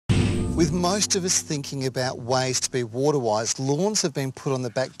With most of us thinking about ways to be water-wise, lawns have been put on the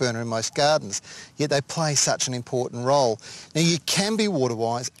back burner in most gardens, yet they play such an important role. Now you can be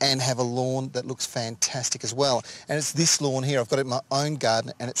water-wise and have a lawn that looks fantastic as well, and it's this lawn here. I've got it in my own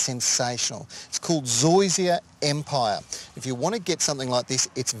garden and it's sensational. It's called Zoysia Empire. If you want to get something like this,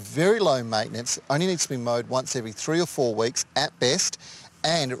 it's very low maintenance, only needs to be mowed once every 3 or 4 weeks at best,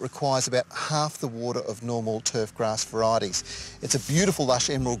 and it requires about half the water of normal turf grass varieties. It's a beautiful lush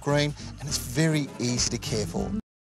emerald green and it's very easy to care for.